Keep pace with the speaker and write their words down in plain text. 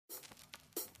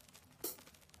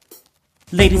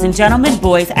Ladies and gentlemen,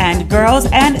 boys and girls,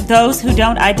 and those who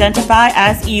don't identify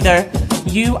as either,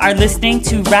 you are listening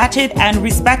to Ratchet and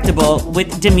Respectable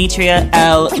with Demetria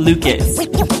L. Lucas.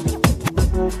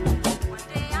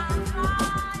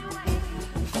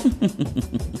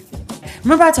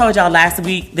 Remember I told y'all last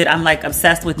week that I'm like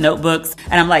obsessed with notebooks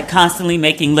and I'm like constantly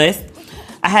making lists?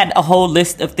 I had a whole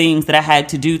list of things that I had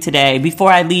to do today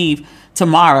before I leave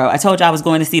tomorrow. I told you I was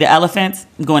going to see the elephants.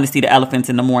 I'm going to see the elephants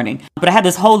in the morning. But I had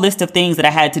this whole list of things that I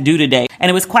had to do today, and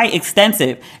it was quite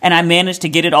extensive, and I managed to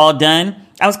get it all done.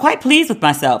 I was quite pleased with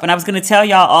myself, and I was going to tell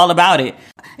y'all all about it,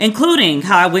 including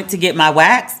how I went to get my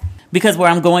wax, because where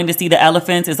I'm going to see the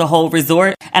elephants is a whole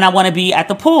resort, and I want to be at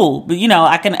the pool. But, you know,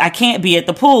 I can't be at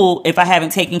the pool if I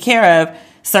haven't taken care of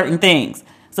certain things.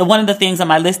 So one of the things on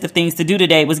my list of things to do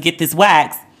today was get this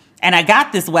wax, and I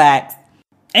got this wax,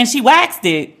 and she waxed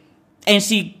it. And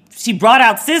she brought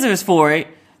out scissors for it.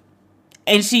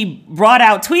 And she brought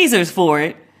out tweezers for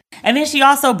it. And then she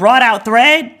also brought out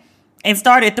thread and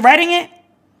started threading it.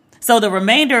 So the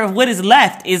remainder of what is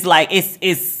left is like,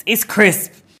 it's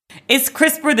crisp. It's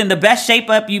crisper than the best shape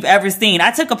up you've ever seen.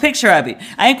 I took a picture of it.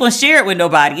 I ain't going to share it with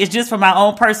nobody. It's just for my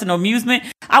own personal amusement.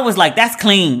 I was like, that's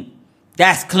clean.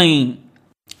 That's clean.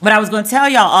 But I was going to tell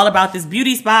y'all all about this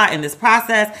beauty spa and this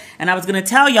process. And I was going to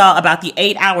tell y'all about the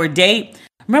 8-hour date.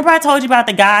 Remember I told you about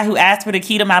the guy who asked for the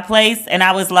key to my place? And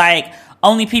I was like,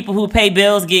 only people who pay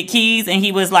bills get keys. And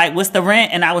he was like, what's the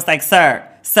rent? And I was like, sir.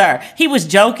 He was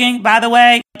joking, by the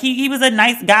way. He was a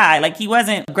nice guy. Like, he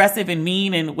wasn't aggressive and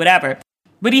mean and whatever.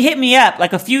 But he hit me up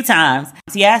like a few times.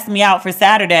 He asked me out for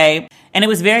Saturday, and it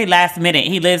was very last minute.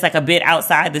 He lives like a bit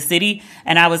outside the city.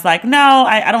 And I was like, no,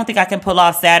 I don't think I can pull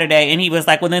off Saturday. And he was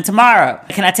like, well, then tomorrow,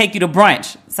 can I take you to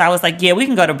brunch? So I was like, yeah, we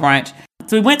can go to brunch.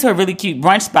 So we went to a really cute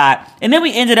brunch spot, and then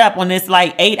we ended up on this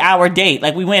like 8-hour date.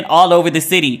 Like, we went all over the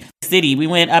city. We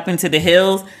went up into the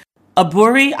hills.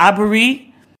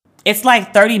 Aburi. It's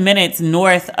like 30 minutes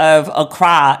north of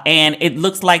Accra, and it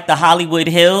looks like the Hollywood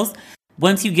Hills.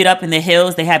 Once you get up in the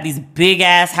hills, they have these big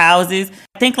ass houses.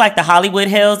 Think like the Hollywood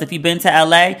Hills, if you've been to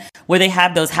LA, where they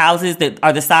have those houses that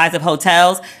are the size of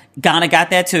hotels. Ghana got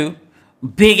that too.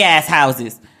 Big ass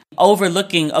houses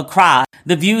overlooking Accra.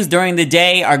 The views during the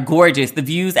day are gorgeous. The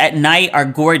views at night are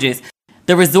gorgeous.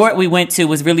 The resort we went to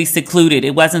was really secluded.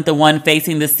 It wasn't the one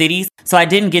facing the cities, so I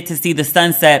didn't get to see the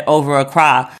sunset over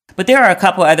Accra. But there are a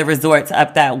couple other resorts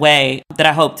up that way that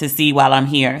I hope to see while I'm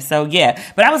here. So yeah,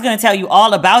 but I was going to tell you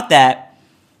all about that.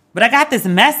 But I got this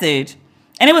message,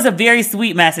 and it was a very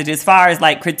sweet message as far as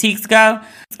like critiques go.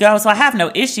 So I have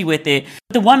no issue with it.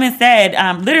 The woman said,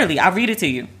 literally, I'll read it to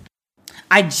you.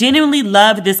 I genuinely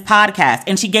love this podcast.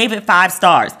 And she gave it 5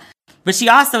 stars. But she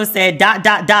also said, ...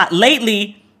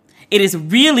 lately, it is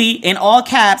really, in all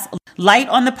caps, light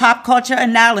on the pop culture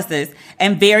analysis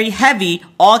and very heavy,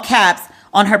 all caps,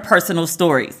 on her personal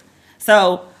stories.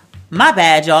 So, my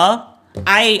bad, y'all.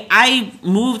 I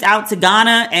moved out to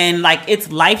Ghana, and like,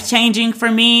 it's life-changing for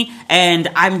me. And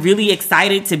I'm really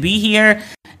excited to be here.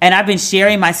 And I've been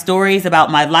sharing my stories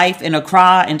about my life in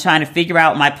Accra and trying to figure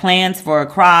out my plans for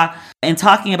Accra and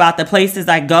talking about the places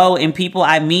I go and people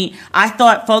I meet. I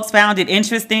thought folks found it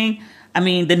interesting. I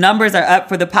mean, the numbers are up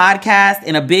for the podcast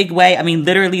in a big way. I mean,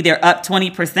 literally, they're up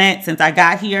 20% since I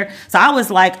got here. So I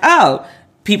was like, oh,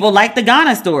 people like the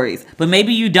Ghana stories, but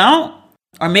maybe you don't,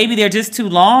 or maybe they're just too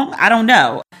long. I don't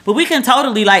know. But we can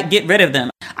totally like get rid of them.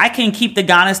 I can keep the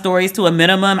Ghana stories to a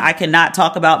minimum. I cannot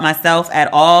talk about myself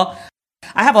at all.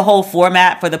 I have a whole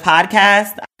format for the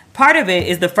podcast. Part of it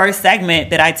is the first segment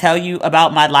that I tell you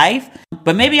about my life,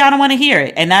 but maybe I don't want to hear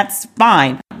it, and that's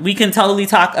fine. We can totally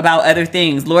talk about other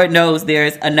things. Lord knows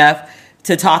there's enough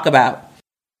to talk about.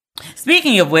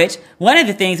 Speaking of which, one of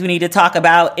the things we need to talk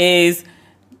about is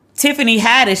Tiffany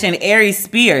Haddish and Aries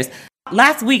Spears.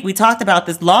 Last week, we talked about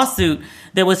this lawsuit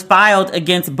that was filed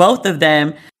against both of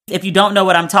them. If you don't know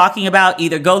what I'm talking about,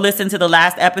 either go listen to the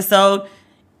last episode,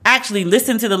 actually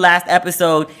listen to the last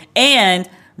episode, and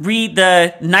read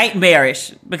the nightmarish,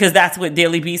 because that's what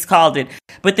Daily Beast called it.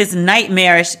 But this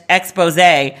nightmarish expose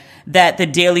that the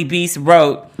Daily Beast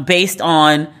wrote based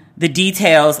on the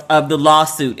details of the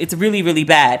lawsuit. It's really, really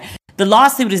bad. The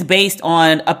lawsuit is based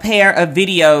on a pair of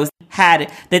videos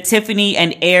that Tiffany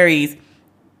and Aries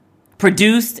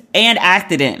produced and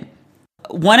acted in.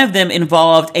 One of them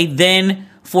involved a then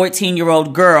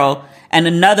 14-year-old girl and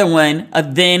another one a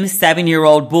then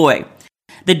 7-year-old boy.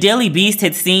 The Daily Beast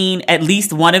had seen at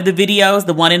least one of the videos,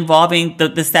 the one involving the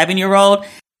 7-year-old.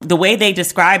 The way they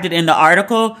described it in the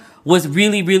article was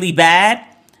really, really bad.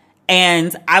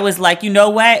 And I was like, you know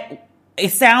what?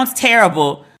 It sounds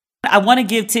terrible. I want to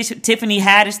give Tiffany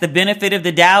Haddish the benefit of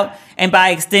the doubt, and by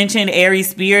extension, Aries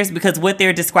Spears, because what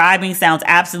they're describing sounds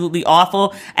absolutely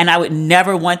awful, and I would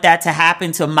never want that to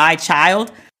happen to my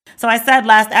child. So I said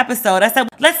last episode,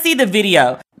 let's see the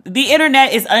video. The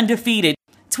internet is undefeated.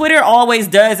 Twitter always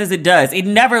does as it does. It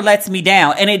never lets me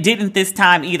down, and it didn't this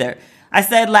time either. I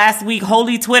said last week,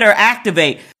 holy Twitter,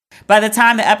 activate. By the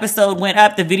time the episode went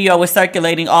up, the video was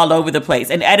circulating all over the place.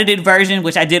 An edited version,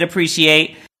 which I did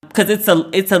appreciate, because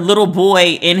it's a little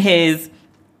boy in his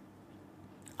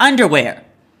underwear.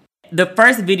 The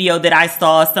first video that I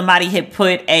saw, somebody had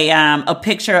put a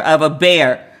picture of a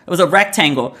bear. It was a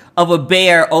rectangle of a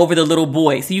bear over the little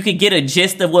boy. So you could get a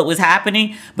gist of what was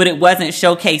happening, but it wasn't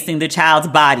showcasing the child's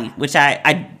body, which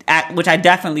I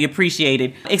definitely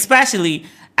appreciated, especially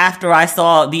after I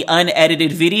saw the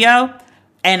unedited video.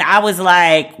 And I was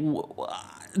like,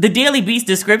 the Daily Beast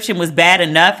description was bad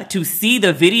enough. To see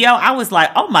the video, I was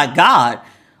like, oh my God.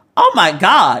 Oh my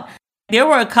God. There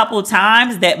were a couple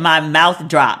times that my mouth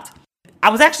dropped. I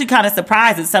was actually kind of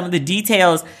surprised at some of the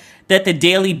details that the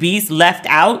Daily Beast left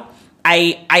out.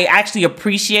 I actually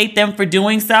appreciate them for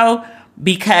doing so,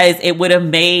 because it would have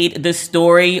made the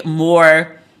story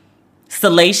more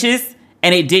salacious,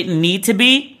 and it didn't need to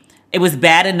be. It was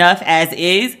bad enough as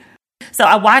is. So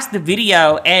I watched the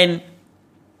video, and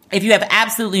if you have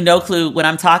absolutely no clue what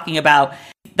I'm talking about,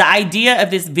 the idea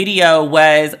of this video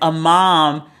was a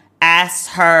mom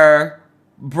asked her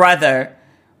brother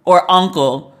or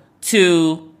uncle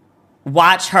to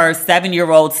watch her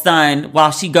 7-year-old son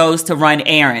while she goes to run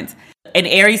errands. And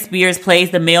Aries Spears plays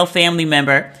the male family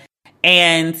member,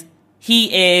 and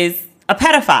he is a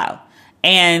pedophile.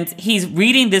 And he's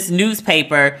reading this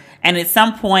newspaper, and at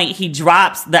some point he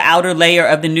drops the outer layer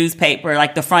of the newspaper,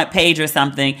 like the front page or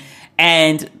something,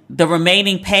 and the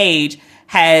remaining page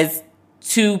has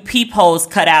 2 peepholes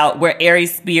cut out where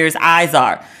Aries Spears' eyes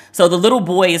are. So the little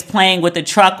boy is playing with the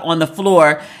truck on the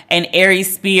floor, and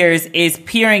Aries Spears is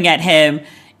peering at him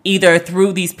either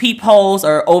through these peepholes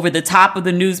or over the top of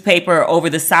the newspaper or over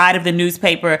the side of the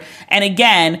newspaper. And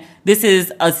again, this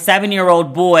is a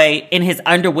 7-year-old boy in his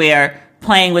underwear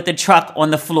playing with the truck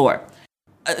on the floor.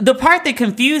 The part that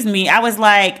confused me, I was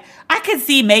like, I could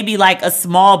see maybe like a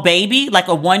small baby, like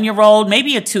a 1-year-old,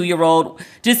 maybe a 2-year-old,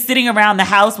 just sitting around the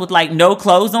house with like no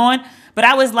clothes on. But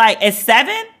I was like, at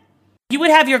 7, you would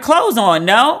have your clothes on,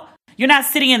 no? You're not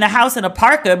sitting in the house in a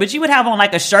parka, but you would have on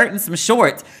like a shirt and some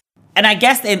shorts. And I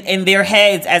guess in their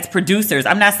heads as producers,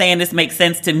 I'm not saying this makes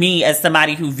sense to me as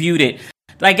somebody who viewed it,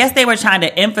 but I guess they were trying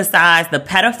to emphasize the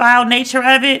pedophile nature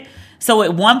of it. So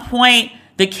at one point,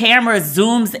 the camera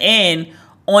zooms in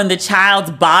on the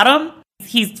child's bottom.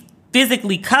 He's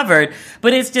physically covered,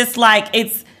 but it's just like,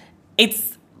 it's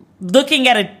looking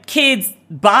at a kid's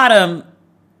bottom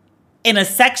in a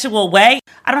sexual way.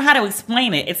 I don't know how to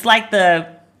explain it. It's like the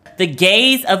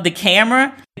gaze of the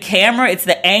camera. The camera, it's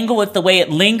the angle, it's the way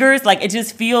it lingers. Like, it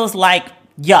just feels like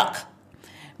yuck.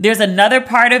 There's another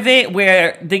part of it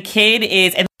where the kid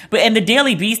is, and the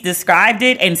Daily Beast described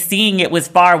it, and seeing it was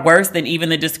far worse than even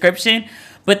the description.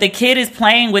 But the kid is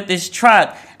playing with this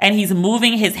truck, and he's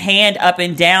moving his hand up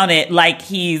and down it like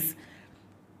the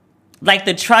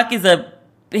truck is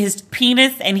his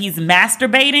penis, and he's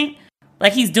masturbating.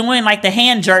 Like he's doing like the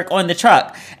hand jerk on the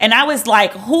truck. And I was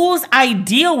like, whose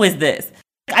idea was this?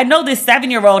 I know this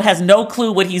 7-year-old has no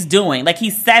clue what he's doing. Like,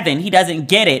 he's 7, he doesn't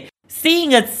get it.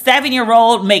 Seeing a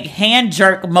 7-year-old make hand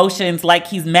jerk motions like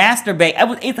he's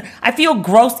masturbating, I feel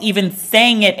gross even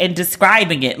saying it and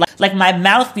describing it. Like my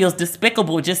mouth feels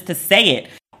despicable just to say it.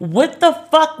 What the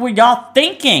fuck were y'all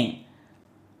thinking?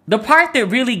 The part that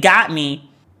really got me,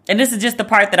 and this is just the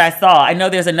part that I saw. I know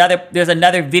there's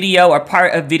another video or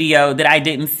part of video that I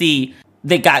didn't see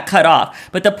that got cut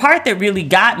off. But the part that really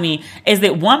got me is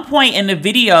that one point in the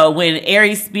video when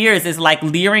Aries Spears is like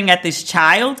leering at this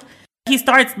child, he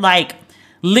starts like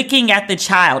licking at the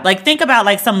child. Like, think about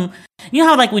like you know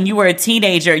how like when you were a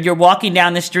teenager, you're walking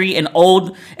down the street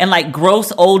and like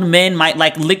gross old men might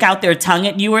like lick out their tongue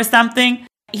at you or something.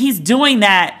 He's doing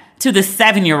that to the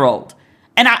 7-year-old.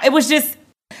 And it was just,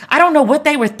 I don't know what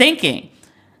they were thinking.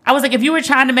 I was like, if you were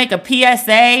trying to make a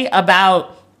PSA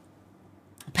about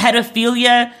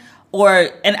pedophilia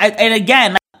and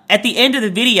again, at the end of the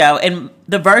video, and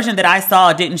the version that I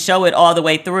saw didn't show it all the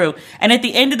way through. And at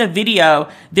the end of the video,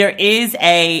 there is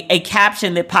a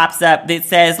caption that pops up that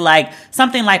says like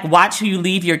something like, watch who you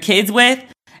leave your kids with.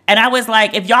 And I was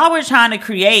like, if y'all were trying to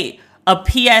create a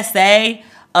PSA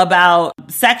about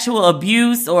sexual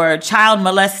abuse or child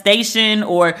molestation,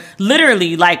 or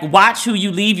literally like watch who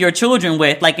you leave your children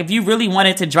with, like if you really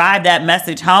wanted to drive that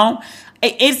message home,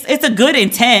 it's a good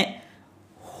intent,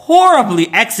 horribly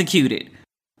executed.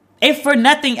 If for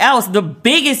nothing else, the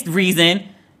biggest reason,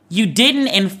 you didn't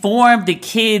inform the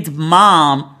kid's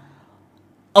mom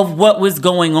of what was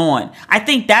going on. I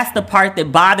think that's the part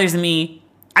that bothers me.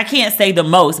 I can't say the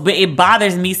most, but it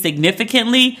bothers me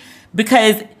significantly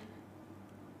because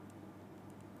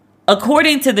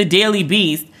according to the Daily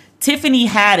Beast, Tiffany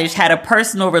Haddish had a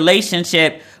personal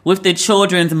relationship with the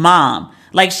children's mom.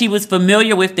 Like, she was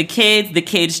familiar with the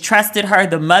kids trusted her,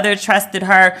 the mother trusted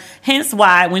her. Hence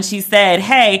why when she said,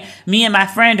 hey, me and my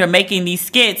friend are making these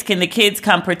skits, can the kids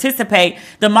come participate?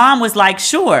 The mom was like,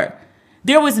 sure.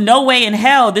 There was no way in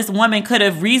hell this woman could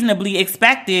have reasonably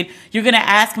expected, you're going to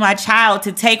ask my child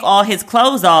to take all his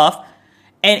clothes off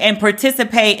and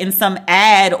participate in some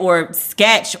ad or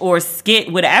sketch or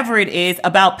skit, whatever it is,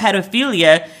 about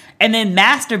pedophilia, and then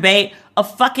masturbate a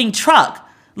fucking truck.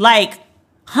 Like,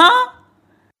 huh?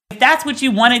 If that's what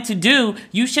you wanted to do,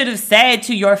 you should have said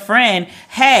to your friend,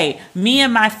 hey, me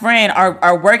and my friend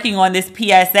are working on this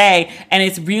PSA and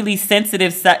it's really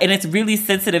sensitive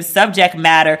subject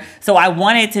matter. So I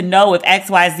wanted to know if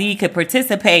XYZ could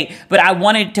participate, but I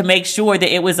wanted to make sure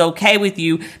that it was okay with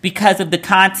you because of the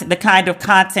kind of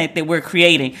content that we're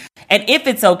creating. And if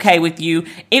it's okay with you,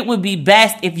 it would be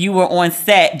best if you were on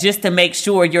set just to make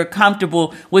sure you're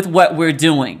comfortable with what we're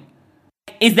doing.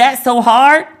 Is that so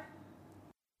hard?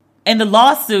 In the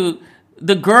lawsuit,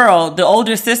 the girl, the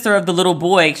older sister of the little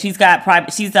boy, she's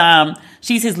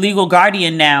his legal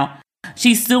guardian now.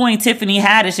 She's suing Tiffany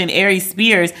Haddish and Aries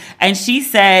Spears, and she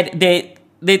said that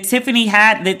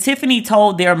Tiffany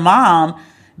told their mom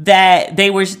that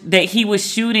he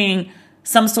was shooting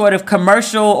some sort of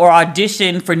commercial or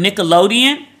audition for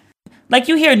Nickelodeon. Like,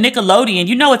 you hear Nickelodeon,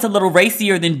 you know it's a little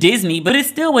racier than Disney, but it's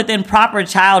still within proper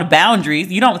child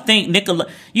boundaries. You don't hear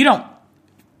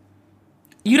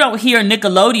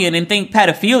Nickelodeon and think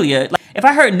pedophilia. Like, if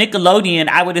I heard Nickelodeon,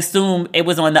 I would assume it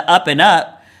was on the up and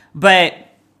up, but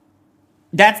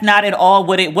that's not at all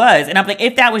what it was. And I'm like,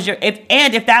 if that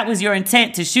was your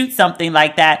intent to shoot something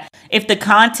like that, if the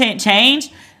content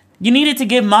changed, you needed to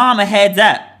give mom a heads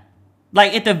up,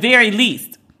 like, at the very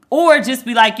least, or just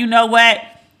be like, you know what,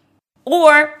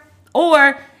 or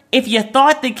if you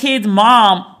thought the kid's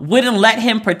mom wouldn't let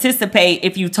him participate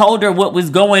if you told her what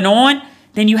was going on,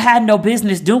 then you had no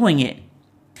business doing it.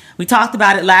 We talked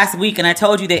about it last week, and I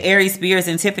told you that Aries Spears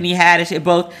and Tiffany Haddish had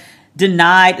both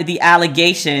denied the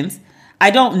allegations.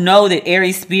 I don't know that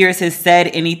Aries Spears has said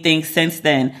anything since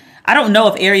then. I don't know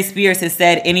if Aries Spears has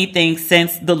said anything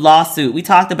since the lawsuit. We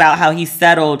talked about how he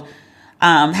settled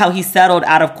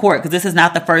out of court, because this is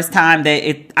not the first time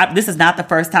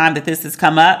that this has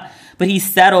come up. But he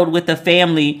settled with the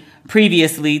family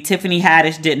previously. Tiffany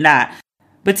Haddish did not.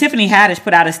 But Tiffany Haddish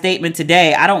put out a statement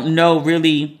today. I don't know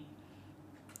really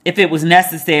if it was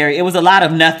necessary. It was a lot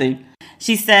of nothing.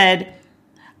 She said,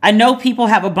 I know people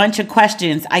have a bunch of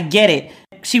questions. I get it.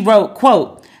 She wrote,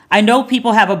 quote, I know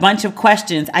people have a bunch of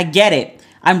questions. I get it.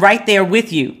 I'm right there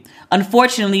with you.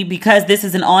 Unfortunately, because this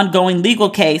is an ongoing legal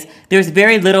case, there's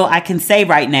very little I can say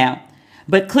right now.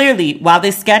 But clearly, while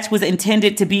this sketch was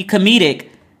intended to be comedic,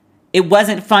 it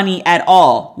wasn't funny at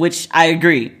all, which I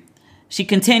agree. She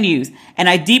continues, and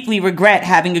I deeply regret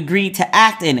having agreed to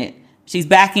act in it. She's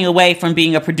backing away from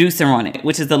being a producer on it,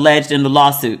 which is alleged in the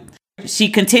lawsuit. She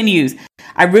continues,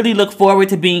 I really look forward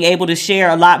to being able to share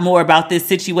a lot more about this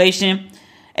situation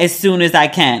as soon as I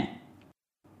can.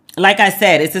 Like I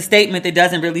said, it's a statement that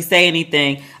doesn't really say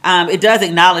anything. It does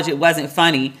acknowledge it wasn't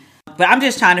funny, but I'm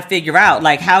just trying to figure out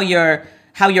like how your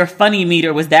funny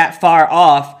meter was that far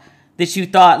off that you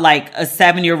thought like a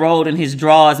 7-year-old in his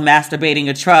drawers masturbating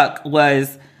a truck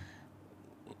was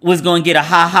going to get a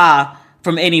ha-ha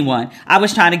from anyone. I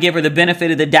was trying to give her the benefit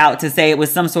of the doubt to say it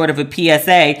was some sort of a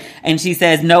PSA, and she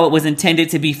says, no, it was intended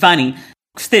to be funny.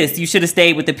 Sis, you should have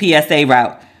stayed with the PSA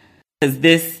route, because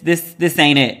this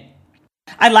ain't it.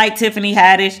 I like Tiffany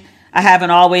Haddish. I haven't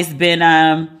always been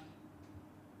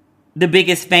the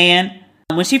biggest fan.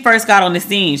 When she first got on the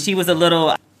scene, she was a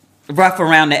little rough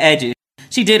around the edges.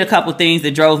 She did a couple things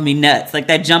that drove me nuts, like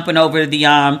that jumping over the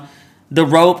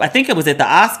rope. I think it was at the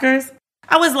Oscars.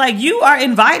 I was like, you are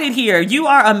invited here. You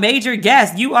are a major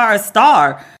guest. You are a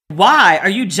star. Why are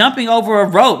you jumping over a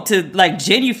rope to like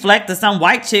genuflect to some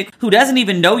white chick who doesn't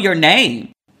even know your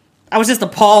name? I was just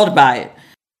appalled by it.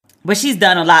 But she's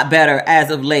done a lot better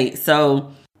as of late.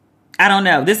 So I don't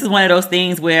know. This is one of those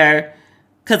things where,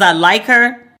 because I like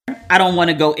her, I don't want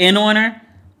to go in on her.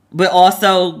 But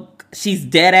also, she's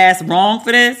dead ass wrong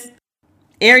for this.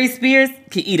 Aries Spears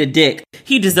can eat a dick.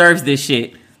 He deserves this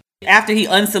shit. After he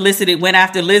unsolicited went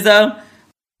after Lizzo,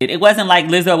 it wasn't like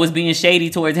Lizzo was being shady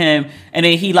towards him and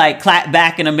then he like clapped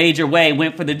back in a major way,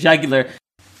 went for the jugular.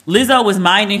 Lizzo was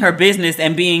minding her business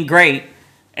and being great.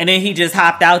 And then he just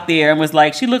hopped out there and was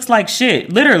like, she looks like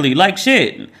shit. Literally, like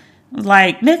shit. I was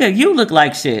like, nigga, you look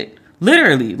like shit.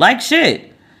 Literally, like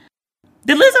shit.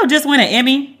 Did Lizzo just win an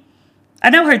Emmy? I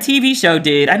know her TV show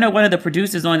did. I know one of the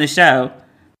producers on the show.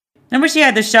 Remember she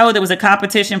had the show that was a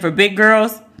competition for big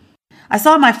girls? I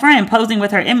saw my friend posing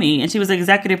with her Emmy, and she was an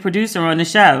executive producer on the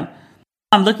show.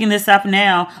 I'm looking this up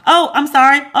now. Oh, I'm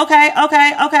sorry. Okay.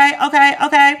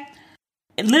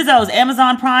 Lizzo's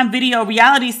Amazon Prime Video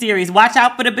reality series, Watch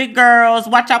Out for the Big Girls,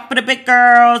 Watch Out for the Big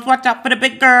Girls, Watch Out for the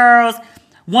Big Girls,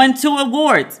 won 2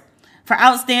 awards for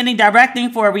outstanding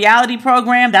directing for a reality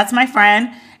program, that's my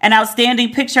friend, and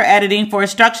outstanding picture editing for a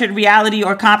structured reality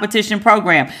or competition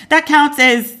program. That counts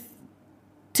as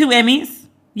 2 Emmys,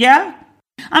 yeah?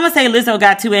 I'm going to say Lizzo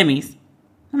got 2 Emmys.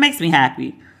 It makes me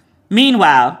happy.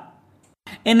 Meanwhile,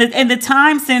 in the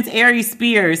time since Aries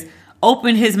Spears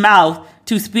opened his mouth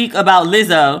to speak about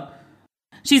Lizzo,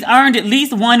 she's earned at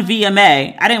least 1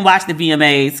 VMA. I didn't watch the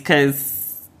VMAs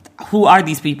because who are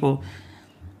these people?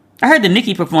 I heard the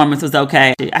Nicki performance was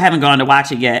okay. I haven't gone to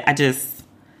watch it yet. I'm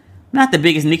not the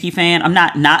biggest Nicki fan. I'm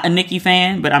not a Nicki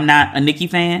fan, but I'm not a Nicki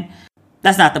fan.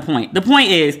 That's not the point. The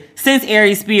point is, since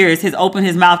Aries Spears has opened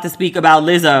his mouth to speak about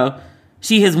Lizzo,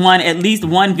 she has won at least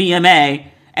 1 VMA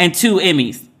and 2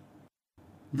 Emmys.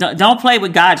 Don't play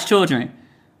with God's children.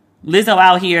 Lizzo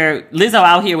out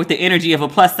here with the energy of a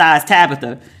plus-size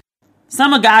Tabitha.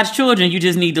 Some of God's children you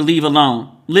just need to leave alone.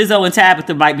 Lizzo and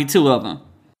Tabitha might be 2 of them.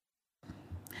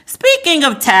 Speaking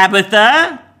of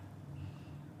Tabitha,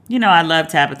 you know I love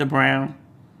Tabitha Brown.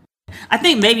 I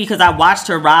think maybe because I watched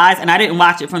her rise, and I didn't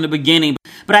watch it from the beginning,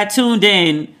 but I tuned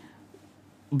in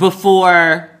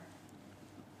before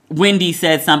Wendy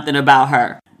said something about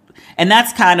her. And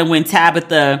that's kind of when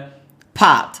Tabitha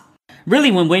popped.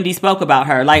 Really, when Wendy spoke about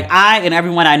her. Like, I and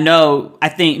everyone I know, I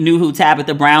think, knew who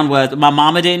Tabitha Brown was, but my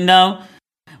mama didn't know.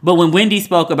 But when Wendy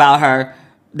spoke about her,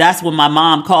 that's when my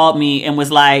mom called me and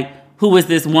was like, who is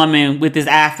this woman with this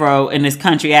afro and this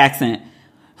country accent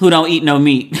who don't eat no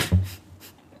meat?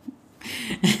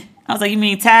 I was like, you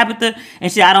mean Tabitha?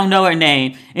 And I don't know her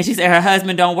name. And she said her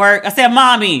husband don't work. I said,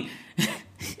 Mommy.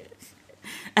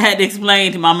 I had to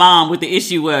explain to my mom what the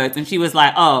issue was. And she was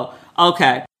like, oh,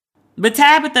 okay. But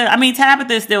Tabitha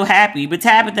is still happy. But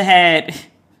Tabitha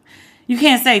you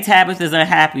can't say Tabitha's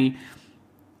unhappy.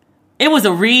 It was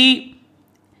a read.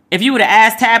 If you would have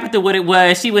asked Tabitha what it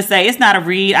was, she would say, it's not a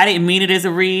read. I didn't mean it as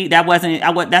a read.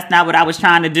 That's not what I was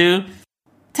trying to do.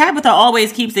 Tabitha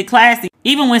always keeps it classy.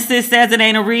 Even when sis says it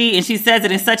ain't a read and she says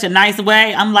it in such a nice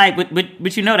way, I'm like,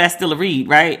 but you know that's still a read,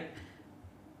 right?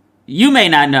 You may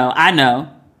not know. I know.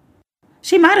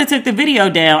 She might have took the video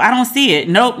down. I don't see it.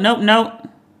 Nope.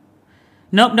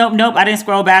 I didn't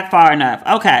scroll back far enough.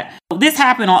 Okay. This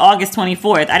happened on August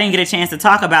 24th. I didn't get a chance to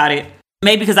talk about it.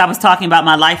 Maybe because I was talking about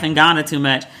my life in Ghana too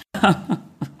much.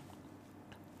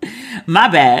 My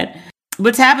bad.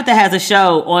 But Tabitha has a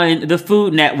show on the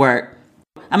Food Network.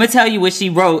 I'm going to tell you what she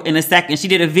wrote in a second. She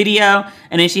did a video,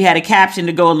 and then she had a caption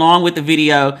to go along with the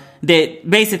video that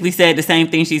basically said the same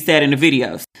thing she said in the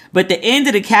videos. But the end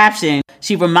of the caption,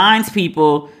 she reminds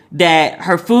people that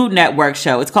her Food Network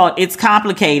show, it's called It's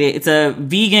Complicated. It's a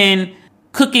vegan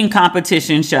cooking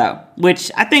competition show, which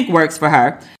I think works for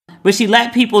her. But she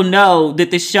let people know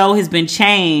that the show has been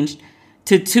changed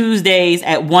to Tuesdays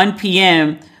at 1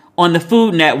 p.m. on the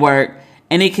Food Network,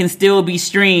 and it can still be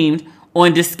streamed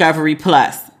on Discovery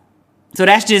Plus. So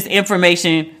that's just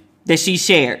information that she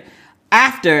shared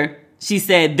after she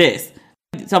said this.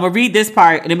 So I'm going to read this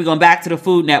part, and then we're going back to the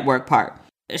Food Network part.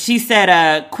 She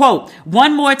said, quote,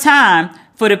 one more time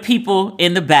for the people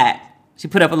in the back. She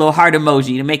put up a little heart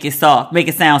emoji to make it soft, make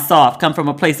it sound soft, come from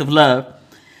a place of love.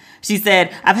 She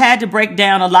said, I've had to break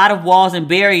down a lot of walls and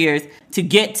barriers to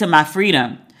get to my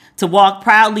freedom. To walk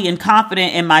proudly and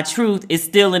confident in my truth is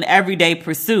still an everyday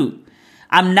pursuit.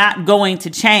 I'm not going to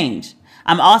change.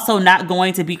 I'm also not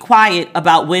going to be quiet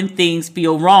about when things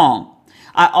feel wrong.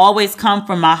 I always come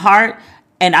from my heart,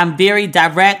 and I'm very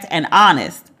direct and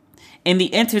honest. In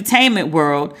the entertainment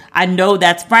world, I know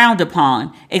that's frowned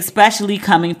upon, especially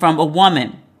coming from a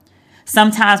woman.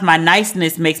 Sometimes my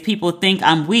niceness makes people think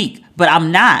I'm weak, but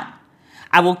I'm not.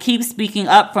 I will keep speaking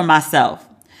up for myself.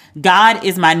 God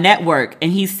is my network,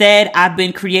 and he said I've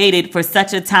been created for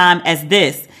such a time as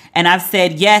this, and I've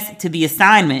said yes to the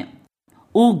assignment.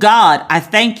 Oh God, I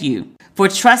thank you for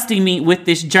trusting me with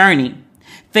this journey.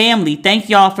 Family, thank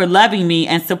y'all for loving me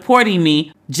and supporting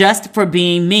me just for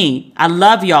being me. I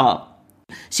love y'all.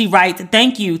 She writes,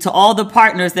 thank you to all the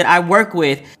partners that I work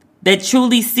with that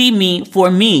truly see me for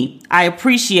me. I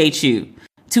appreciate you.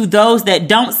 To those that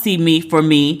don't see me for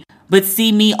me, but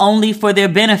see me only for their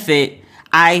benefit.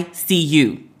 I see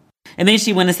you. And then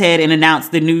she went ahead and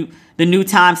announced the new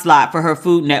time slot for her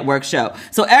Food Network show.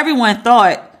 So everyone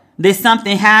thought that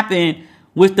something happened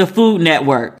with the Food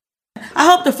Network. I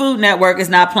hope the Food Network is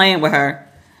not playing with her.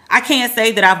 I can't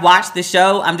say that I've watched the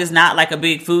show. I'm just not like a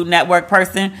big Food Network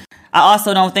person. I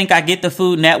also don't think I get the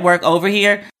Food Network over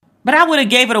here. But I would have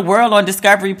gave it a whirl on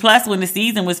Discovery Plus when the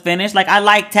season was finished. Like, I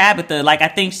like Tabitha. Like, I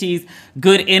think she's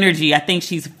good energy. I think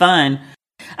she's fun.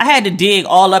 I had to dig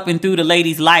all up and through the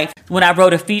lady's life when I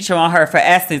wrote a feature on her for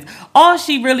Essence. All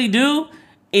she really do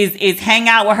is hang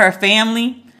out with her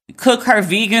family, cook her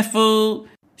vegan food.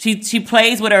 She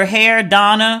plays with her hair,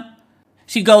 Donna.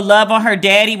 She go love on her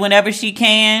daddy whenever she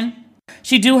can.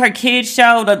 She do her kids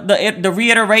show, the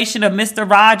reiteration of Mr.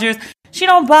 Rogers. She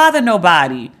don't bother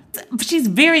nobody. She's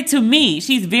very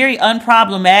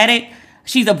unproblematic.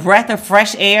 She's a breath of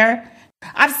fresh air.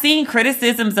 I've seen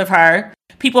criticisms of her.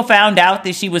 People found out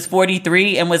that she was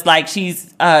 43 and was like, she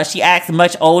acts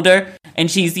much older and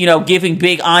she's, giving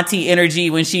big auntie energy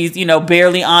when she's,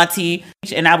 barely auntie.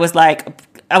 And I was like,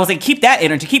 keep that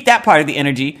energy, keep that part of the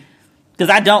energy. Because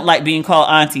I don't like being called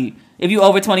auntie. If you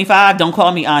over 25, don't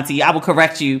call me auntie. I will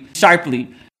correct you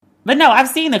sharply. But no, I've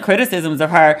seen the criticisms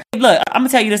of her. Look, I'm going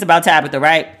to tell you this about Tabitha,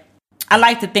 right? I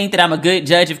like to think that I'm a good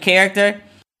judge of character.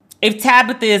 If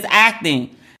Tabitha is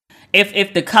acting,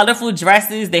 if the colorful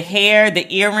dresses, the hair, the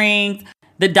earrings,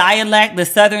 the dialect, the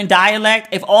Southern dialect,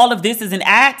 if all of this is an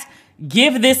act,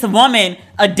 give this woman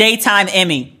a daytime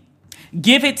Emmy.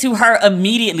 Give it to her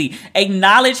immediately.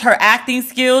 Acknowledge her acting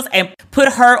skills and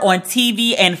put her on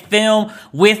TV and film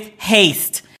with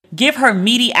haste. Give her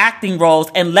meaty acting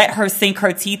roles and let her sink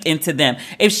her teeth into them.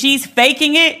 If she's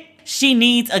faking it, she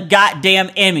needs a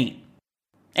goddamn Emmy.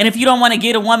 And if you don't want to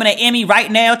get a woman an Emmy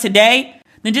right now, today,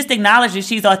 then just acknowledge that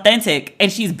she's authentic and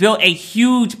she's built a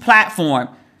huge platform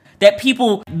that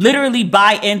people literally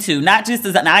buy into, not just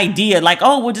as an idea, like,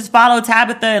 oh, we'll just follow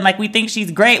Tabitha and like we think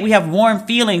she's great. We have warm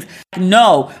feelings.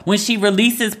 No, when she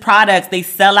releases products, they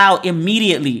sell out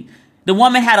immediately. The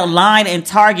woman had a line in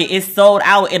Target. It sold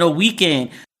out in a weekend.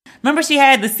 Remember she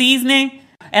had the seasoning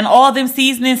and all them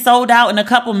seasonings sold out in a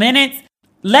couple minutes?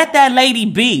 Let that lady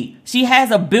be. She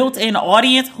has a built-in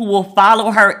audience who will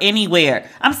follow her anywhere.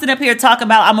 I'm sitting up here talking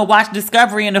about I'm going to watch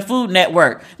Discovery and the Food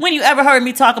Network. When you ever heard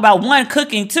me talk about one,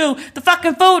 cooking, two, the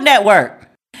fucking Food Network?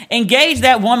 Engage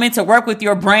that woman to work with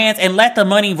your brands and let the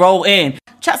money roll in.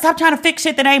 Stop trying to fix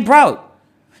shit that ain't broke.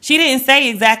 She didn't say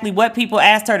exactly what people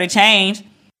asked her to change.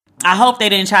 I hope they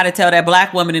didn't try to tell that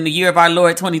black woman in the year of our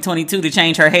Lord 2022 to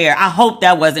change her hair. I hope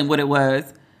that wasn't what it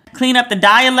was. Clean up the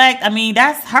dialect. I mean,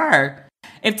 that's her.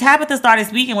 If Tabitha started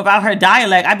speaking without her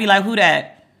dialect, I'd be like, who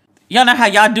that? Y'all know how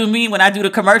y'all do me when I do the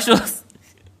commercials?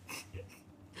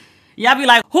 Y'all be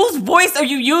like, whose voice are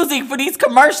you using for these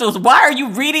commercials? Why are you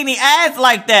reading the ads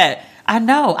like that? I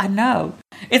know.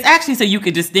 It's actually so you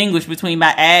could distinguish between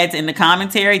my ads and the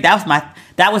commentary. That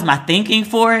was my thinking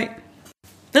for it.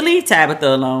 To leave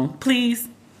Tabitha alone, please.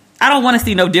 I don't want to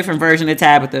see no different version of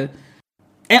Tabitha.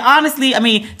 And honestly, I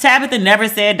mean, Tabitha never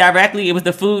said directly it was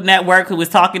the Food Network who was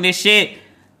talking this shit.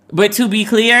 But to be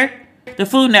clear, the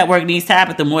Food Network needs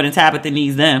Tabitha more than Tabitha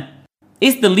needs them.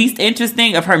 It's the least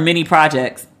interesting of her many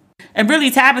projects. And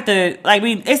really, Tabitha,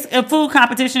 it's a food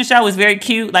competition show. It's very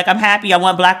cute. Like, I'm happy. I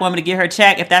want Black woman to get her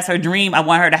check. If that's her dream, I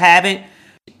want her to have it.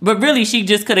 But really, she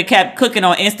just could have kept cooking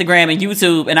on Instagram and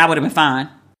YouTube, and I would have been fine.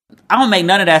 I don't make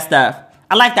none of that stuff.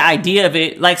 I like the idea of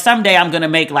it. Like, someday I'm going to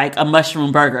make, like, a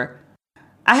mushroom burger.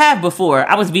 I have before.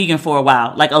 I was vegan for a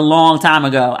while, like a long time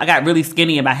ago. I got really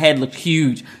skinny and my head looked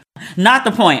huge. Not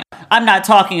the point. I'm not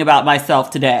talking about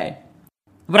myself today.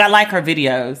 But I like her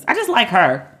videos. I just like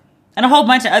her. And a whole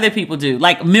bunch of other people do.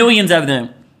 Like millions of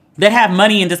them that have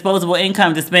money and disposable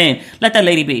income to spend. Let that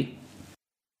lady be.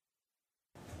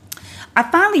 I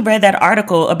finally read that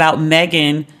article about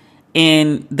Megan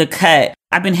in The Cut.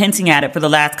 I've been hinting at it for the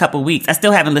last couple weeks. I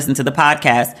still haven't listened to the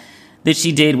podcast that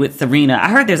she did with Serena. I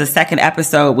heard there's a second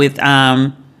episode with,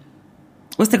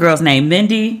 what's the girl's name?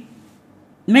 Mindy,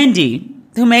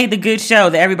 who made the good show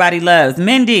that everybody loves.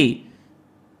 Mindy.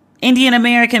 Indian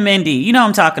American Mindy. You know what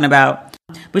I'm talking about.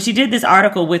 But she did this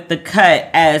article with The Cut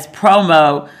as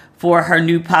promo for her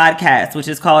new podcast, which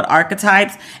is called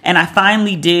Archetypes. And I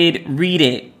finally did read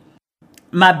it.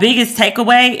 My biggest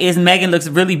takeaway is Megan looks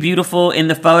really beautiful in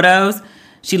the photos.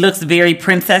 She looks very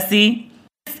princessy.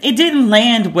 It didn't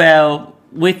land well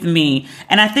with me.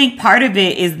 And I think part of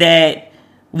it is that,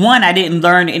 one, I didn't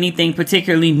learn anything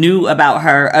particularly new about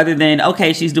her other than,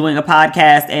 okay, she's doing a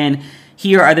podcast and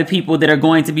here are the people that are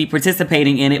going to be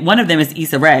participating in it. One of them is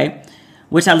Issa Rae,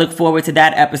 which I look forward to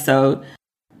that episode.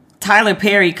 Tyler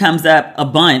Perry comes up a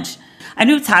bunch. I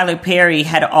knew Tyler Perry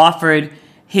had offered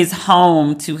his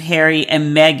home to Harry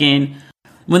and Meghan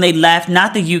when they left,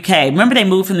 not the UK. Remember, they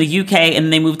moved from the UK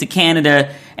and they moved to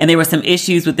Canada, and there were some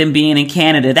issues with them being in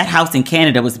Canada. That house in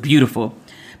Canada was beautiful,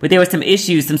 but there were some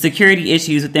issues, some security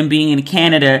issues with them being in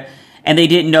Canada, and they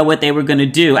didn't know what they were going to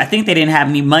do. I think they didn't have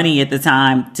any money at the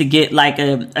time to get like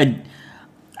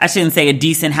I shouldn't say a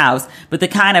decent house, but the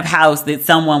kind of house that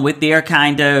someone with their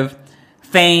kind of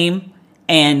fame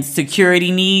and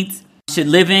security needs should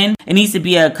live in. It needs to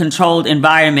be a controlled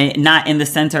environment, not in the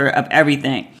center of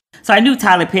everything. So I knew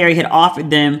Tyler Perry had offered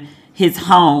them his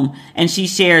home, and she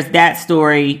shares that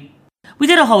story. We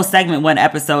did a whole segment, one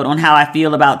episode, on how I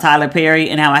feel about Tyler Perry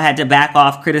and how I had to back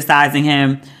off criticizing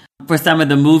him for some of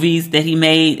the movies that he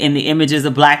made and the images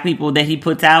of black people that he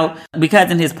puts out, because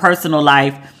in his personal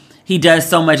life, he does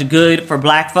so much good for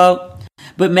black folk.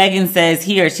 But Meghan says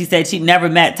here, she said she'd never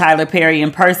met Tyler Perry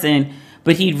in person,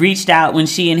 but he'd reached out when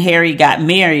she and Harry got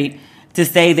married to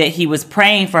say that he was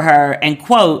praying for her and,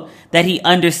 quote, that he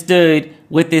understood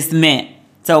what this meant.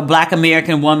 So black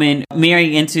American woman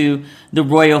marrying into the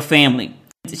royal family.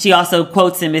 She also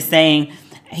quotes him as saying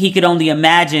he could only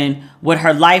imagine what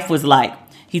her life was like.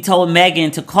 He told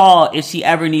Meghan to call if she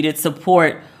ever needed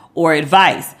support or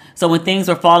advice. So when things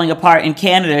were falling apart in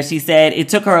Canada, she said it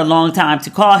took her a long time to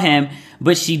call him,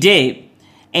 but she did.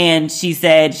 And she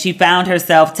said she found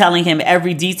herself telling him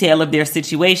every detail of their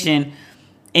situation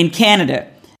in Canada.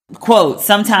 Quote,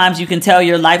 sometimes you can tell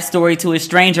your life story to a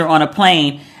stranger on a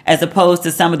plane as opposed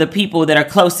to some of the people that are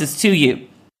closest to you.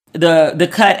 The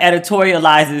cut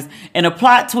editorializes, in a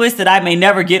plot twist that I may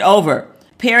never get over,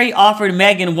 Perry offered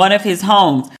Meghan one of his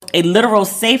homes, a literal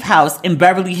safe house in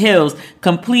Beverly Hills,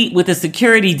 complete with a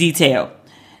security detail.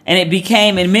 And it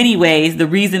became, in many ways, the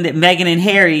reason that Meghan and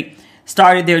Harry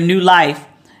started their new life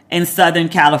in Southern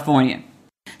California.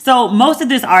 So most of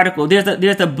this article,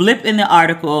 there's a blip in the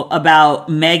article about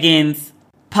Meghan's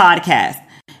podcast.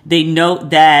 They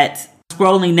note that,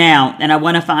 scrolling down, and I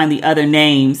want to find the other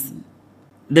names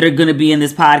that are going to be in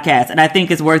this podcast. And I think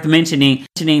it's worth mentioning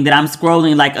that I'm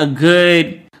scrolling like a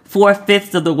good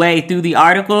 4/5 of the way through the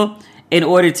article in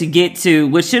order to get to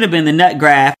what should have been the nut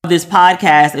graph of this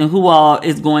podcast and who all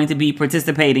is going to be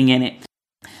participating in it.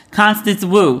 Constance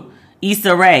Wu,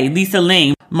 Issa Rae, Lisa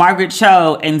Ling, Margaret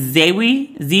Cho, and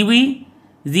Ziwe,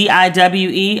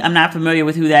 Z-I-W-E. I'm not familiar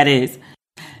with who that is.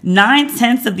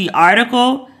 9/10 of the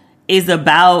article is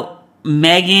about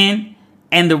Meghan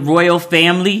and the royal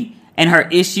family and her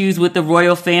issues with the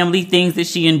royal family, things that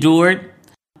she endured.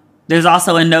 There's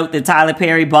also a note that Tyler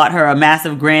Perry bought her a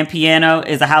massive grand piano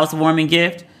as a housewarming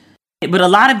gift. But a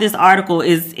lot of this article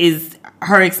is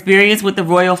her experience with the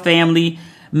royal family,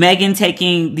 Meghan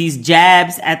taking these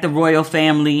jabs at the royal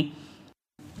family.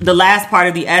 The last part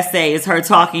of the essay is her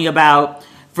talking about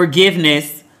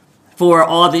forgiveness for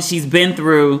all that she's been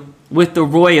through with the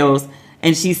royals.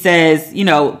 And she says, you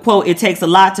know, quote, it takes a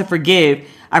lot to forgive.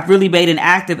 I've really made an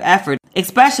active effort,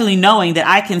 especially knowing that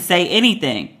I can say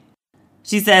anything.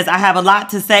 She says, I have a lot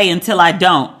to say until I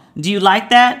don't. Do you like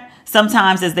that?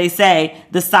 Sometimes, as they say,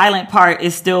 the silent part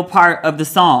is still part of the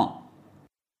song.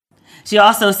 She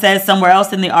also says somewhere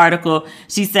else in the article,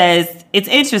 she says, it's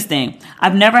interesting.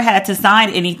 I've never had to sign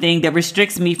anything that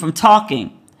restricts me from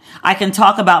talking. I can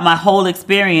talk about my whole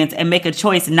experience and make a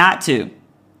choice not to.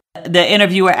 The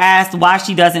interviewer asked why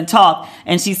she doesn't talk,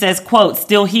 and she says, quote,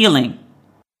 still healing.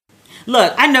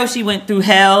 Look, I know she went through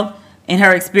hell in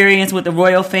her experience with the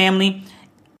royal family,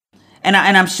 and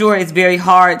I'm sure it's very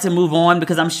hard to move on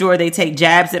because I'm sure they take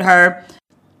jabs at her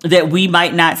that we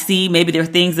might not see. Maybe there are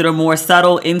things that are more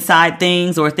subtle inside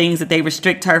things or things that they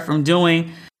restrict her from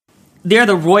doing. They're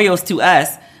the royals to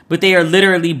us, but they are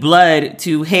literally blood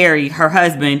to Harry, her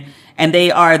husband, and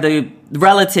they are the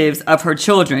relatives of her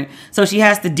children. So she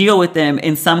has to deal with them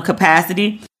in some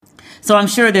capacity. So I'm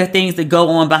sure there are things that go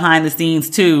on behind the scenes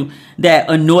too that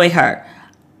annoy her.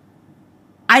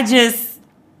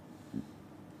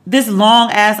 This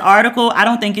long ass article, I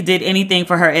don't think it did anything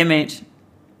for her image.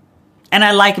 And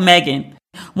I like Meghan.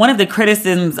 One of the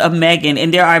criticisms of Meghan,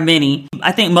 and there are many,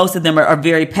 I think most of them are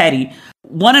very petty.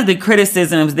 One of the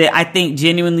criticisms that I think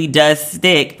genuinely does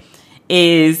stick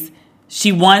is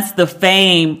she wants the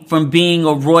fame from being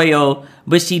a royal,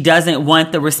 but she doesn't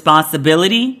want the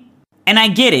responsibility. And I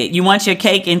get it. You want your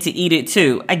cake and to eat it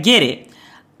too. I get it.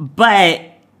 But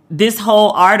this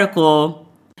whole article,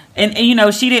 and you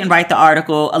know, she didn't write the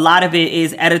article. A lot of it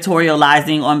is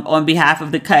editorializing on behalf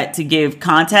of The Cut to give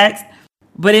context.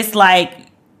 But it's like,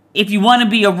 if you want to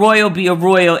be a royal, be a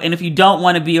royal. And if you don't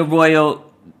want to be a royal,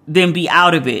 then be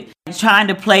out of it. Trying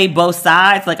to play both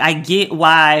sides. Like, I get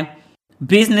why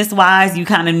business-wise, you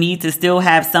kind of need to still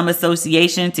have some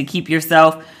association to keep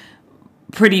yourself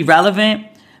pretty relevant.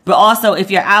 But also,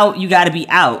 if you're out, you got to be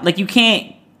out. Like, you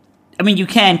can't, I mean, you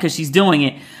can because she's doing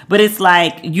it. But it's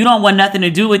like, you don't want nothing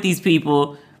to do with these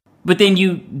people, but then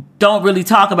you don't really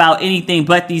talk about anything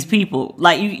but these people.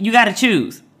 Like, you got to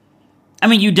choose. I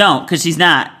mean, you don't because she's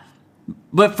not.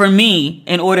 But for me,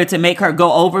 in order to make her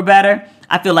go over better,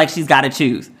 I feel like she's got to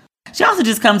choose. She also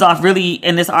just comes off really,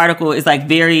 in this article, is like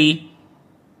very,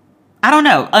 I don't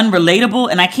know, unrelatable.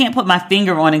 And I can't put my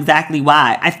finger on exactly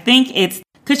why. I think it's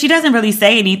because she doesn't really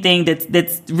say anything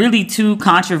that's really too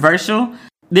controversial.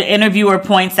 The interviewer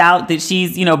points out that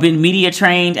she's, been media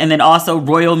trained and then also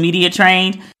royal media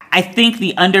trained. I think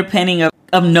the underpinning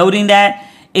of noting that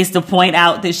is to point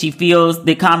out that she feels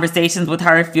that conversations with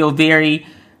her feel very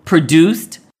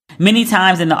produced. Many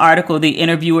times in the article, the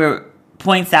interviewer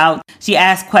points out, she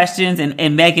asks questions and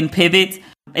Meghan pivots.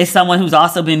 As someone who's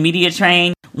also been media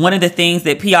trained, one of the things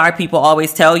that PR people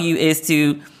always tell you is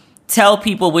to tell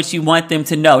people what you want them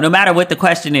to know, no matter what the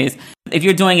question is. If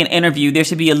you're doing an interview, there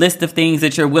should be a list of things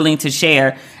that you're willing to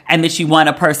share and that you want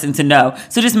a person to know.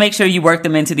 So just make sure you work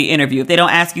them into the interview. If they don't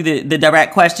ask you the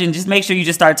direct question, just make sure you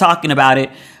just start talking about it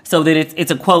so that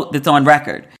it's a quote that's on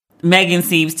record. Meghan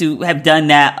seems to have done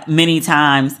that many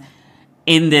times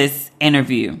in this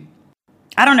interview.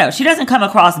 I don't know. She doesn't come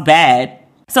across bad.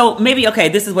 So maybe, okay,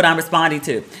 this is what I'm responding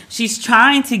to. She's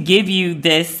trying to give you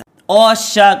this all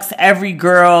shucks, every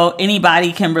girl,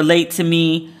 anybody can relate to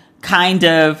me kind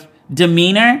of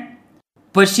demeanor.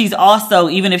 But she's also,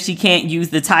 even if she can't use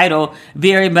the title,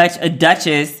 very much a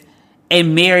duchess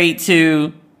and married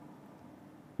to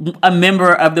a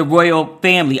member of the royal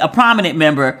family, a prominent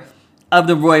member of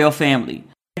the royal family.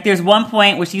 There's one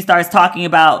point where she starts talking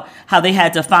about how they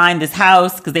had to find this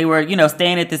house because they were,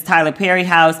 staying at this Tyler Perry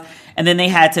house. And then they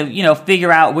had to,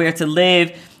 figure out where to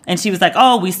live. And she was like,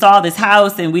 oh, we saw this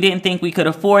house and we didn't think we could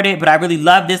afford it, but I really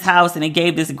love this house and it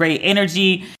gave this great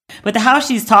energy. But the house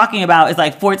she's talking about is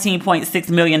like $14.6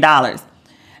 million.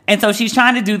 And so she's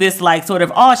trying to do this like sort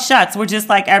of, oh, shucks, we're just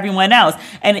like everyone else.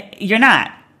 And you're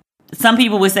not. Some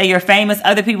people would say you're famous.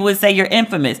 Other people would say you're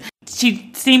infamous.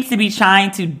 She seems to be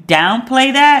trying to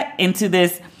downplay that into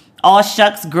this all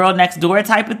shucks girl next door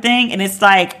type of thing. And it's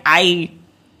like,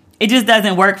 it just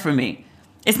doesn't work for me.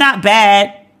 It's not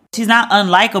bad. She's not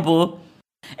unlikable.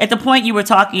 At the point you were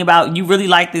talking about, you really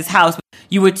like this house.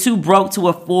 You were too broke to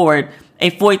afford a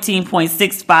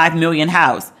 $14.65 million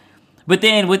house. But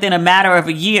then within a matter of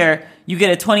a year, you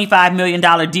get a $25 million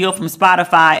deal from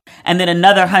Spotify and then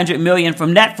another $100 million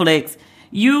from Netflix.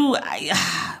 You're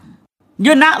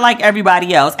not like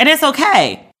everybody else. And it's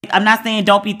okay. I'm not saying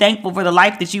don't be thankful for the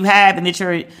life that you have and that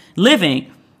you're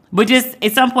living. But just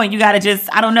at some point, you got to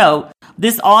just, I don't know,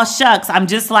 this all shucks. I'm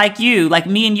just like you. Like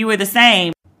me and you are the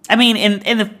same. I mean,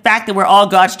 in the fact that we're all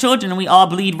God's children and we all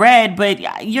bleed red,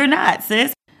 but you're not,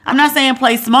 sis. I'm not saying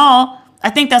play small. I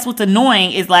think that's what's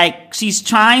annoying is like she's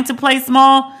trying to play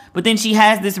small, but then she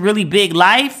has this really big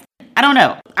life. I don't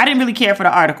know. I didn't really care for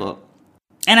the article.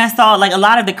 And I saw like a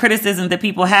lot of the criticism that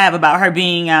people have about her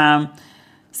being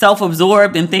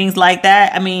self-absorbed and things like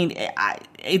that. I mean,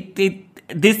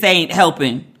 this ain't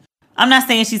helping. I'm not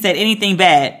saying she said anything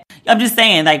bad. I'm just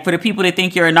saying, like, for the people that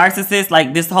think you're a narcissist,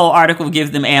 like, this whole article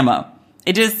gives them ammo.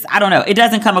 It just, I don't know. It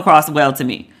doesn't come across well to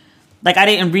me. Like, I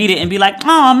didn't read it and be like,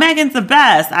 oh, Meghan's the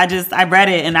best. I read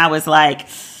it and I was like,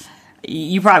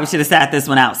 you probably should have sat this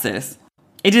one out, sis.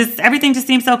 Everything just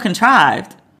seems so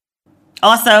contrived.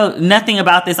 Also, nothing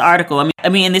about this article. I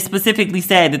mean, and it specifically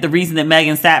said that the reason that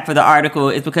Meghan sat for the article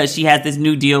is because she has this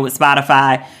new deal with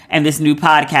Spotify and this new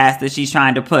podcast that she's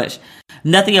trying to push.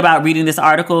 Nothing about reading this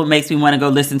article makes me want to go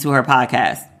listen to her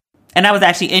podcast. And I was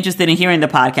actually interested in hearing the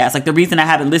podcast. Like, the reason I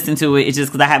haven't listened to it is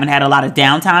just because I haven't had a lot of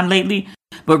downtime lately.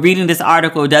 But reading this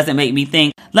article doesn't make me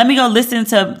think, let me go listen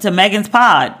to Meghan's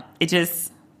pod.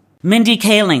 Mindy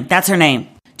Kaling, that's her name.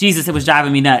 Jesus, it was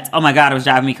driving me nuts. Oh my God, it was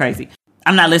driving me crazy.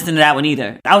 I'm not listening to that one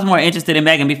either. I was more interested in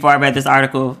Meghan before I read this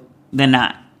article than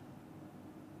not.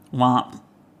 Womp.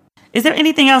 Is there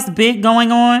anything else big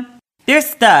going on? There's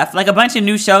stuff. Like a bunch of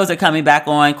new shows are coming back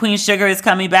on. Queen Sugar is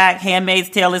coming back.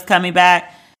 Handmaid's Tale is coming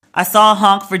back. I saw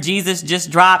Honk for Jesus just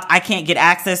dropped. I can't get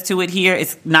access to it here.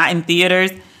 It's not in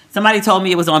theaters. Somebody told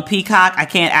me it was on Peacock. I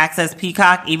can't access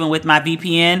Peacock even with my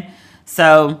VPN.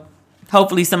 So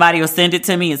hopefully somebody will send it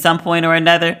to me at some point or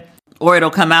another. Or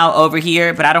it'll come out over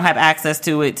here, but I don't have access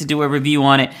to it to do a review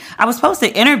on it. I was supposed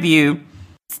to interview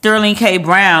Sterling K.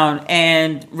 Brown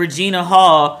and Regina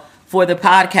Hall for the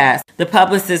podcast. The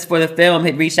publicist for the film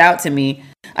had reached out to me.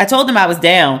 I told them I was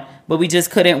down, but we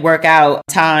just couldn't work out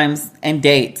times and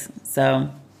dates. So,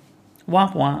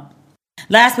 womp womp.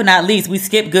 Last but not least, we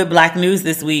skipped good black news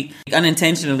this week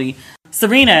unintentionally.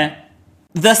 Serena,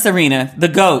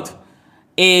 the GOAT,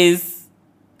 is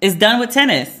done with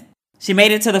tennis. She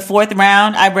made it to the 4th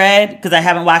round, I read, because I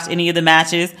haven't watched any of the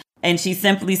matches. And she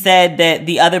simply said that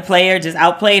the other player just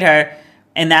outplayed her,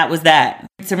 and that was that.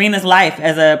 Serena's life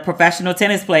as a professional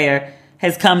tennis player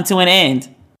has come to an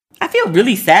end. I feel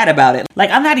really sad about it.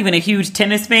 Like, I'm not even a huge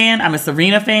tennis fan. I'm a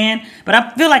Serena fan, but I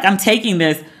feel like I'm taking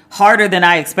this harder than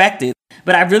I expected.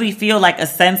 But I really feel like a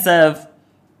sense of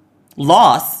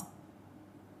loss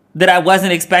that I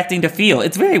wasn't expecting to feel.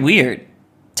 It's very weird.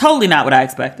 Totally not what I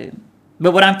expected,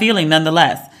 but what I'm feeling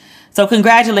nonetheless. So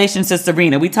congratulations to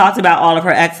Serena. We talked about all of her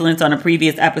excellence on a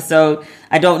previous episode.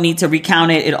 I don't need to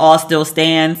recount it. It all still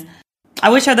stands. I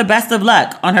wish her the best of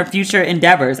luck on her future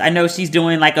endeavors. I know she's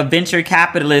doing like a venture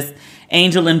capitalist,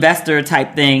 angel investor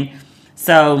type thing.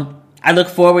 So I look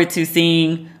forward to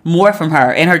seeing more from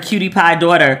her and her cutie pie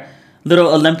daughter, little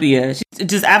Olympia. She's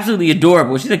just absolutely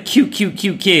adorable. She's a cute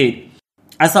kid.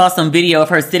 I saw some video of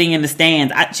her sitting in the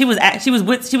stands. She was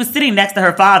sitting next to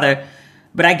her father,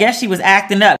 but I guess she was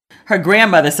acting up. Her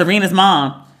grandmother, Serena's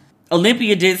mom,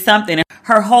 Olympia, did something. And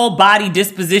her whole body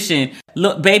disposition,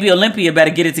 look, baby Olympia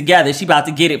better get it together. She about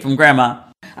to get it from grandma.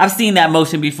 I've seen that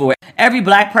motion before. Every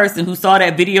black person who saw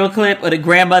that video clip of the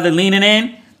grandmother leaning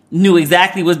in knew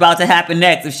exactly what's about to happen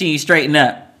next if she ain't straightened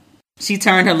up. She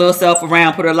turned her little self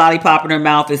around, put her lollipop in her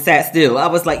mouth, and sat still. I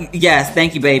was like, yes,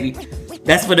 thank you, baby.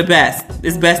 That's for the best.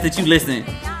 It's best that you listen.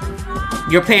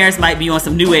 Your parents might be on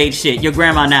some new age shit. Your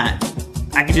grandma not.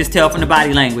 I can just tell from the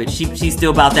body language. She's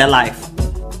still about that life.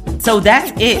 So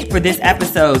that's it for this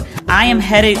episode. I am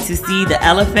headed to see the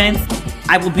Elephants.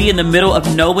 I will be in the middle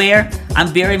of nowhere. I'm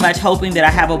very much hoping that I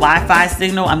have a Wi-Fi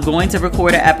signal. I'm going to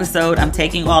record an episode. I'm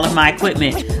taking all of my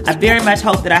equipment. I very much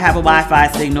hope that I have a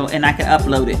Wi-Fi signal and I can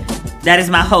upload it. That is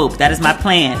my hope. That is my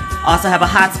plan. Also have a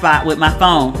hotspot with my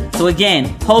phone. So again,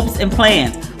 hopes and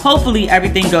plans. Hopefully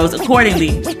everything goes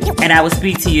accordingly, and I will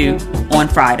speak to you on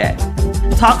Friday.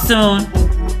 Talk soon.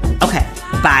 Okay,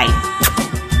 bye.